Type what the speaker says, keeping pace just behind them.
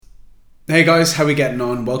Hey guys, how are we getting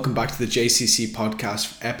on? Welcome back to the JCC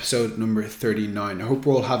podcast, episode number 39. I hope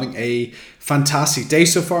we're all having a fantastic day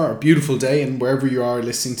so far, a beautiful day, and wherever you are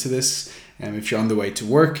listening to this, if you're on the way to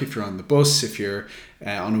work, if you're on the bus, if you're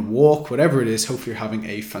on a walk, whatever it is, hopefully you're having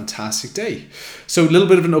a fantastic day. So a little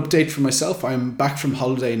bit of an update for myself. I'm back from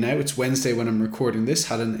holiday now. It's Wednesday when I'm recording this.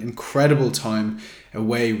 Had an incredible time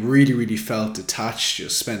away, really felt detached,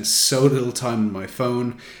 just spent so little time on my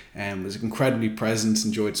phone and was incredibly present,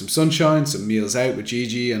 enjoyed some sunshine, some meals out with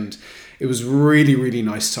Gigi, and it was really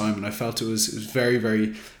nice time, and I felt it was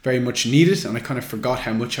very much needed, and I kind of forgot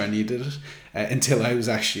how much I needed it until I was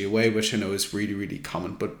actually away, which I know is really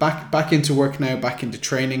common. But back into work now, back into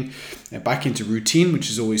training, back into routine, which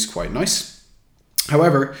is always quite nice.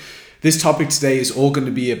 However, this topic today is all going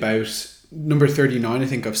to be about number 39, I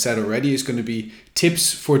think I've said already, is going to be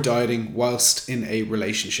tips for dieting whilst in a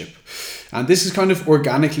relationship. And this has kind of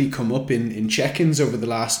organically come up in check-ins over the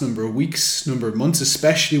last number of weeks, number of months,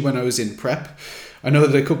 especially when I was in prep. I know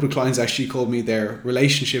that a couple of clients actually called me their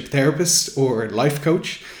relationship therapist or life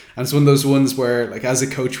coach. And it's one of those ones where, like, as a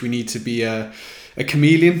coach, we need to be a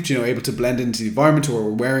chameleon, able to blend into the environment, or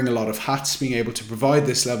we're wearing a lot of hats, being able to provide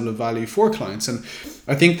this level of value for clients. And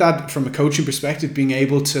I think that from a coaching perspective, being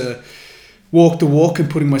able to walk the walk and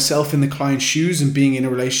putting myself in the client's shoes and being in a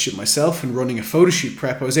relationship myself and running a photo shoot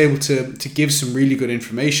prep, I was able to give some really good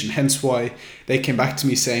information. Hence why they came back to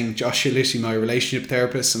me saying, Josh, you're literally my relationship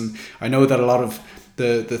therapist. And I know that a lot of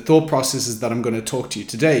the thought processes that I'm going to talk to you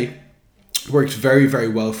today worked very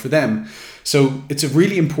well for them. So it's a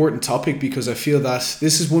really important topic because I feel that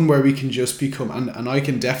this is one where we can just become, and I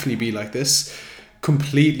can definitely be like this,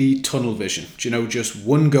 completely tunnel vision, just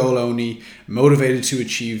one goal only, motivated to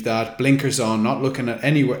achieve that, blinkers on, not looking at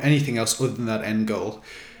anything else other than that end goal.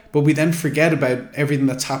 But we then forget about everything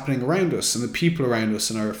that's happening around us and the people around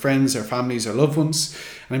us and our friends, our families, our loved ones,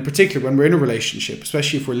 and in particular when we're in a relationship,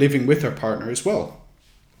 especially if we're living with our partner as well.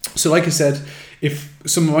 So like I said, if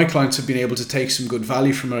some of my clients have been able to take some good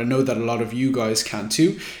value from it, I know that a lot of you guys can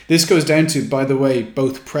too. This goes down to, by the way,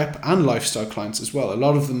 both prep and lifestyle clients as well. A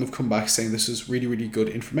lot of them have come back saying this is really good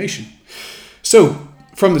information. So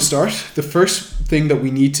from the start, the first thing that we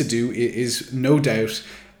need to do is no doubt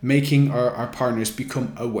making our partners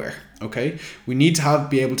become aware, okay? We need to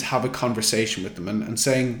be able to have a conversation with them and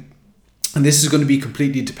saying, and this is going to be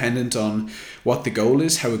completely dependent on what the goal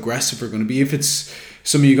is, how aggressive we're going to be. If it's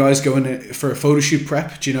some of you guys going for a photo shoot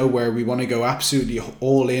prep, where we want to go absolutely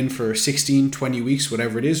all in for 16, 20 weeks,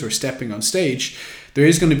 whatever it is, or stepping on stage, there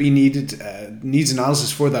is going to be needs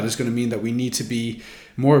analysis for that is going to mean that we need to be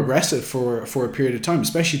more aggressive for a period of time,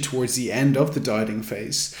 especially towards the end of the dieting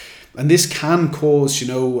phase. And this can cause,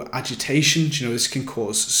 agitation, this can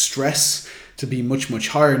cause stress to be much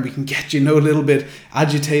higher, and we can get, a little bit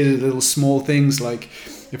agitated at little small things like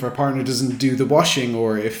if our partner doesn't do the washing,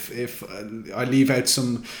 or if I leave out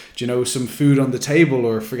some food on the table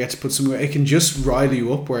or forget to put some, it can just rile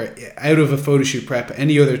you up, where out of a photo shoot prep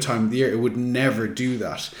any other time of the year, it would never do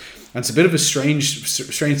that. And it's a bit of a strange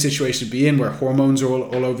situation to be in, where hormones are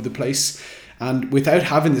all over the place. And without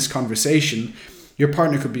having this conversation, your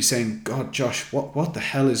partner could be saying, God, Josh, what the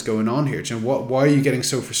hell is going on here? Why are you getting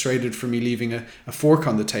so frustrated for me leaving a fork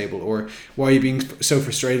on the table? Or why are you being so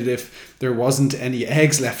frustrated if there wasn't any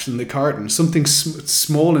eggs left in the carton? Something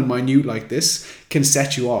small and minute like this can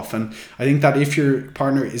set you off. And I think that if your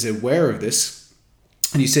partner is aware of this,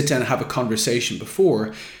 and you sit down and have a conversation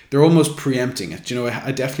before, they're almost preempting it.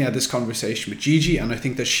 I definitely had this conversation with Gigi, and I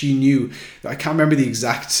think that she knew, I can't remember the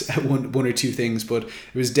exact one or two things, but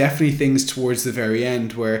it was definitely things towards the very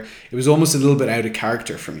end where it was almost a little bit out of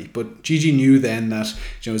character for me. But Gigi knew then that,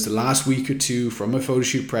 it was the last week or two from a photo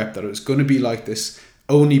shoot prep that it was going to be like this,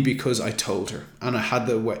 only because I told her, and I had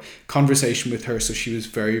the conversation with her, so she was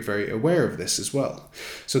very aware of this as well.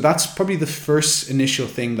 So that's probably the first initial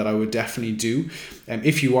thing that I would definitely do.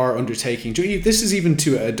 If you are undertaking, this is even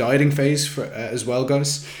to a dieting phase for as well,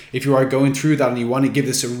 guys. If you are going through that and you want to give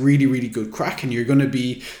this a really good crack, and you're going to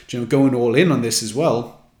be going all in on this as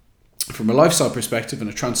well, from a lifestyle perspective and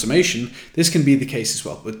a transformation, this can be the case as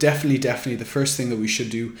well. But definitely the first thing that we should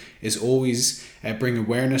do is always bring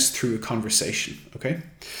awareness through a conversation, okay?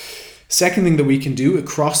 Second thing that we can do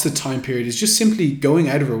across the time period is just simply going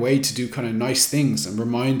out of our way to do kind of nice things and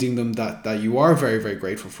reminding them that you are very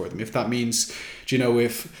grateful for them. If that means,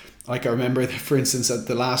 if, like, I remember, for instance, at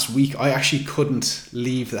the last week, I actually couldn't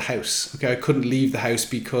leave the house. Okay, I couldn't leave the house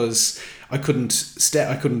because I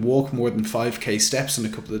couldn't walk more than 5k steps in a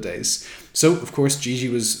couple of days. So, of course, Gigi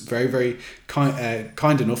was very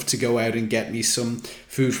kind enough to go out and get me some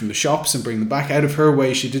food from the shops and bring them back. Out of her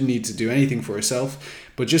way, she didn't need to do anything for herself.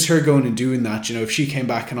 But just her going and doing that, you know, if she came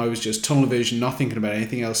back and I was just tunnel vision, not thinking about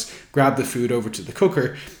anything else, grab the food over to the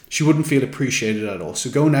cooker, she wouldn't feel appreciated at all.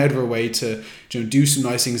 So going out of her way to, you know, do some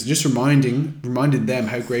nice things and just reminding them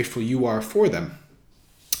how grateful you are for them.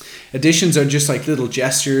 Additions are just like little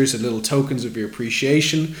gestures and little tokens of your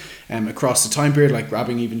appreciation across the time period, like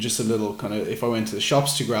grabbing even just a little kind of, if I went to the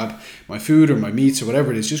shops to grab my food or my meats or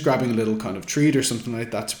whatever it is, just grabbing a little kind of treat or something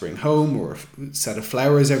like that to bring home, or a set of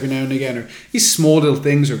flowers every now and again, or these small little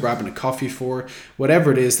things, or grabbing a coffee for, whatever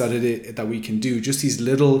it is that we can do, just these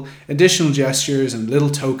little additional gestures and little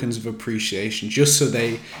tokens of appreciation, just so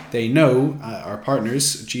they know, our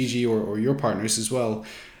partners, Gigi or your partners as well,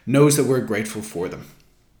 knows that we're grateful for them.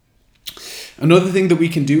 Another thing that we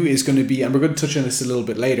can do is going to be, and we're going to touch on this a little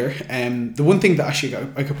bit later, the one thing that actually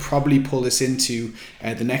I could probably pull this into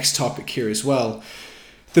the next topic here as well.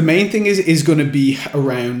 The main thing is going to be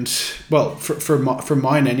around, well, for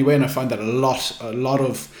mine anyway, and I find that a lot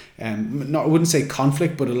of, I wouldn't say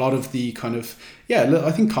conflict, but a lot of the kind of,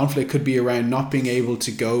 I think conflict could be around not being able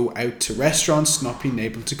to go out to restaurants, not being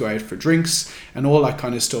able to go out for drinks, and all that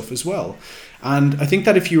kind of stuff as well. And I think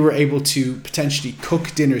that if you were able to potentially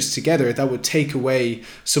cook dinners together, that would take away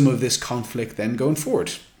some of this conflict then going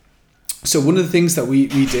forward. So one of the things that we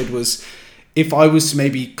did was, if I was to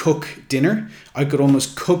maybe cook dinner, I could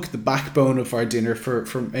almost cook the backbone of our dinner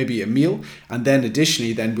for maybe a meal. And then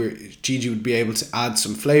additionally, Gigi would be able to add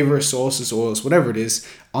some flavor, sauces, oils, whatever it is,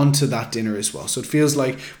 onto that dinner as well. So it feels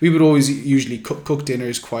like we would always usually cook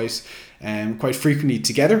dinners quite frequently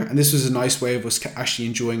together. And this was a nice way of us actually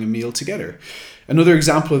enjoying a meal together. Another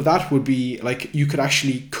example of that would be like you could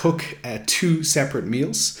actually cook 2 separate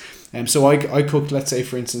meals. So I cooked, let's say,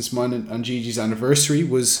 for instance, mine and Gigi's anniversary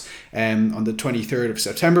was on the 23rd of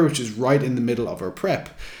September, which is right in the middle of our prep.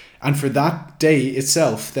 And for that day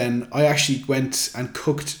itself, then I actually went and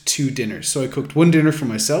cooked 2 dinners. So I cooked one dinner for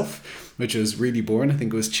myself, which was really boring. I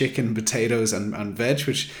think it was chicken, potatoes, and veg,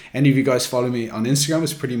 which any of you guys follow me on Instagram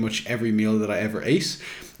is pretty much every meal that I ever ate.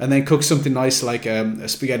 And then cooked something nice like a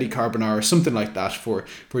spaghetti carbonara or something like that for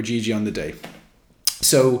Gigi on the day.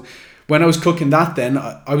 So when I was cooking that, then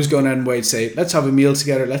I was going out and way to say, let's have a meal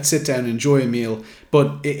together, let's sit down and enjoy a meal.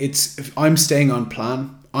 But if I'm staying on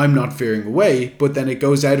plan, I'm not veering away, but then it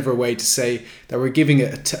goes out of our way to say that we're giving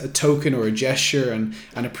a token or a gesture and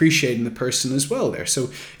appreciating the person as well there. So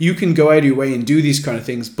you can go out of your way and do these kind of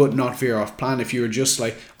things, but not veer off plan. If you're just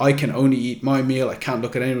like, I can only eat my meal, I can't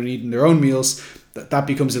look at anyone eating their own meals, that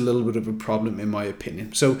becomes a little bit of a problem in my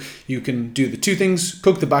opinion. So you can do the 2 things,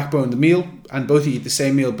 cook the backbone of the meal, and both eat the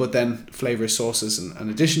same meal, but then flavor, sauces and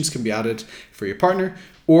additions can be added for your partner.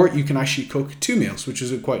 Or you can actually cook 2 meals, which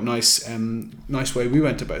is a quite nice way we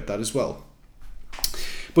went about that as well.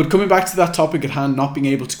 But coming back to that topic at hand, not being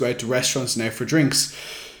able to go out to restaurants now for drinks,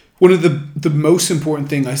 one of the most important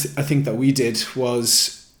thing I think that we did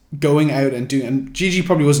was going out and doing, and Gigi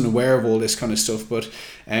probably wasn't aware of all this kind of stuff, but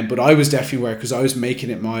I was definitely aware, because I was making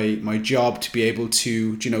it my job to be able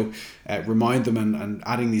to, remind them and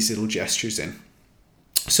adding these little gestures in.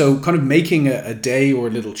 So kind of making a day or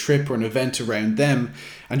a little trip or an event around them,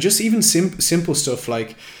 and just even simple stuff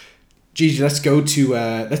like, Gigi, let's go to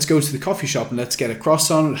the coffee shop and let's get a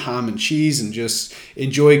croissant, ham and cheese, and just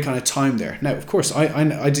enjoy kind of time there. Now, of course,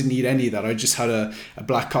 I didn't eat any of that. I just had a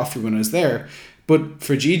black coffee when I was there. But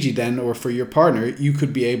for Gigi then, or for your partner, you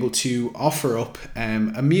could be able to offer up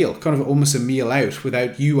a meal, kind of almost a meal out,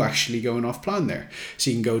 without you actually going off plan there. So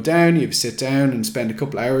you can go down, you sit down and spend a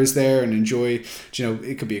couple hours there and enjoy,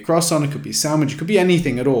 it could be a croissant, it could be a sandwich, it could be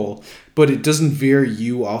anything at all, but it doesn't veer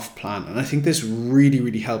you off plan. And I think this really,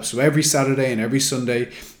 really helps. So every Saturday and every Sunday,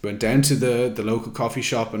 we went down to the local coffee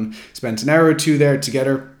shop and spent an hour or 2 there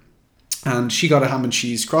together. And she got a ham and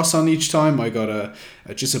cheese croissant each time. I got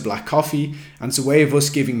just a black coffee. And it's a way of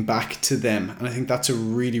us giving back to them. And I think that's a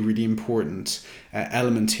really, really important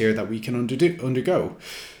element here that we can undergo.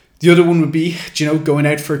 The other one would be, going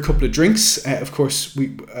out for a couple of drinks. Of course,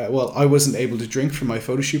 I wasn't able to drink for my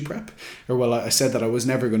photo shoot prep. I said that I was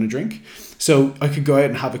never going to drink. So I could go out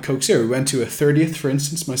and have a Coke Zero. We went to a 30th, for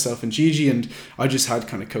instance, myself and Gigi, and I just had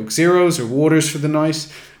kind of Coke Zeros or waters for the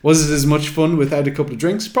night. Was it as much fun without a couple of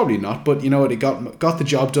drinks? Probably not, but you know what, it got the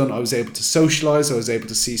job done. I was able to socialize, I was able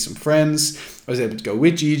to see some friends, I was able to go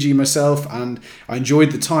with Gigi, myself, and I enjoyed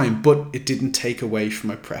the time, but it didn't take away from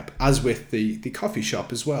my prep, as with the coffee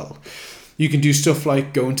shop as well. You can do stuff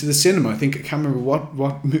like going to the cinema. I can't remember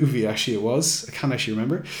what movie actually it was. I can't actually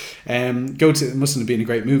remember. It mustn't have been a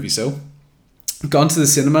great movie, so. gone to the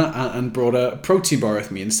cinema and brought a protein bar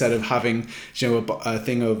with me instead of having, a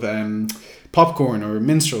thing of popcorn or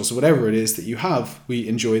minstrels or whatever it is that you have. We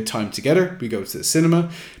enjoy time together. We go to the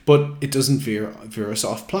cinema, but it doesn't veer us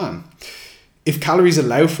off plan. If calories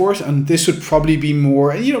allow for it, and this would probably be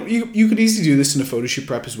more, you could easily do this in a photo shoot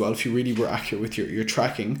prep as well if you really were accurate with your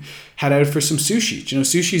tracking. Head out for some sushi.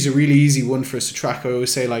 Sushi is a really easy one for us to track. I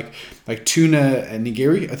always say like tuna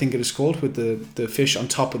nigiri, I think it is called, with the fish on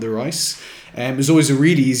top of the rice. Is always a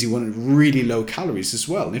really easy one, really low calories as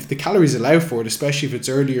well. And if the calories allow for it, especially if it's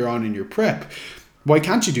earlier on in your prep, why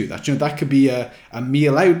can't you do that? That could be a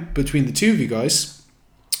meal out between the two of you guys,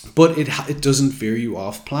 but it doesn't veer you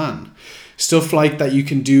off plan. Stuff like that you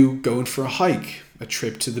can do going for a hike, a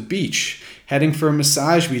trip to the beach, heading for a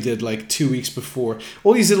massage we did like 2 weeks before.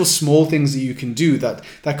 All these little small things that you can do that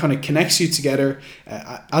kind of connects you together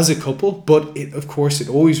as a couple, but of course it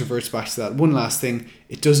always reverts back to that one last thing.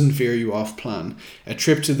 It doesn't veer you off plan. A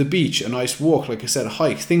trip to the beach, a nice walk, like I said, a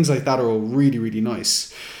hike, things like that are all really, really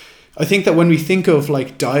nice. I think that when we think of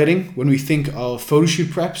like dieting, when we think of photo shoot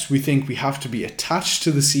preps, we think we have to be attached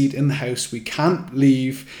to the seat in the house. We can't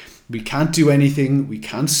leave. We can't do anything. We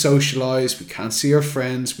can't socialize. We can't see our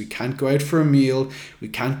friends. We can't go out for a meal. We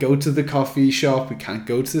can't go to the coffee shop. We can't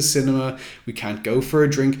go to the cinema. We can't go for a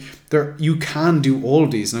drink. You can do all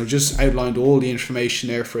of these. And I've just outlined all the information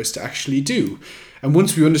there for us to actually do. And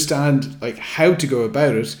once we understand like how to go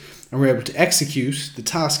about it and we're able to execute the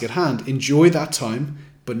task at hand, enjoy that time,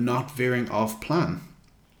 but not veering off plan.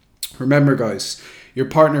 Remember, guys, your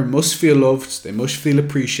partner must feel loved, they must feel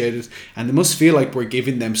appreciated, and they must feel like we're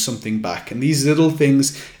giving them something back. And these little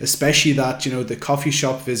things, especially that, the coffee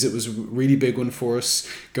shop visit was a really big one for us.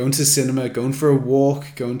 Going to the cinema, going for a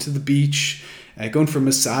walk, going to the beach, going for a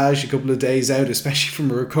massage a couple of days out, especially from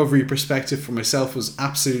a recovery perspective for myself, was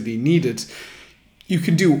absolutely needed. You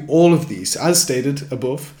can do all of these, as stated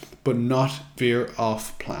above, but not veer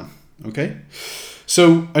off plan, okay?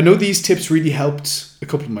 So I know these tips really helped a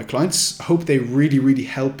couple of my clients. I hope they really, really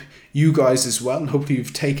help you guys as well. And hopefully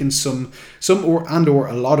you've taken some or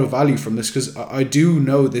a lot of value from this, because I do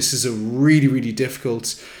know this is a really, really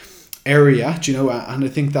difficult area, and I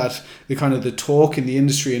think that the talk in the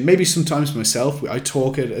industry, and maybe sometimes myself, I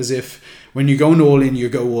talk it as if when you're going all in, you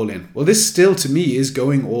go all in. Well, this still to me is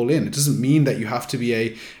going all in. It doesn't mean that you have to be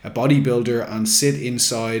a bodybuilder and sit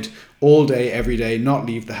inside all day, every day, not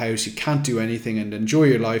leave the house. You can't do anything and enjoy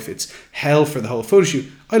your life. It's hell for the whole photo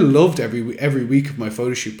shoot. I loved every week of my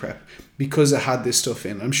photo shoot prep because I had this stuff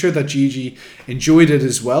in. I'm sure that Gigi enjoyed it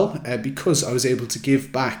as well because I was able to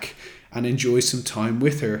give back and enjoy some time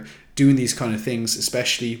with her doing these kind of things,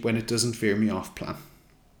 especially when it doesn't veer me off plan.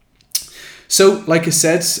 So, like I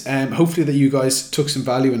said, hopefully that you guys took some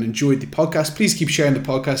value and enjoyed the podcast. Please keep sharing the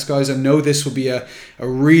podcast, guys. I know this will be a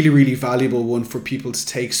really, really valuable one for people to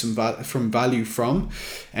take some value from.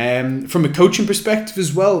 From a coaching perspective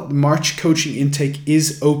as well, the March coaching intake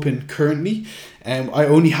is open currently. I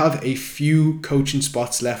only have a few coaching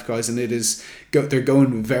spots left, guys, and they're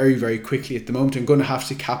going very, very quickly at the moment. I'm going to have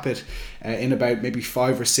to cap it in about maybe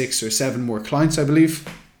 5 or 6 or 7 more clients, I believe.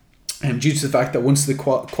 Due to the fact that once the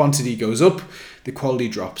quantity goes up, the quality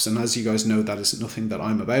drops, and as you guys know, that is nothing that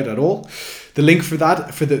I'm about at all. The link for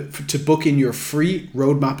that, to book in your free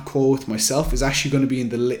roadmap call with myself, is actually going to be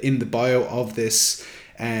in the bio of this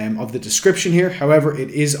of the description here. However, it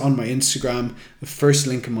is on my Instagram, the first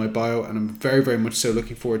link in my bio, and I'm very, very much so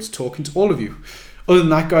looking forward to talking to all of you. Other than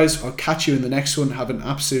that, guys, I'll catch you in the next one. Have an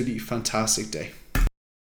absolutely fantastic day.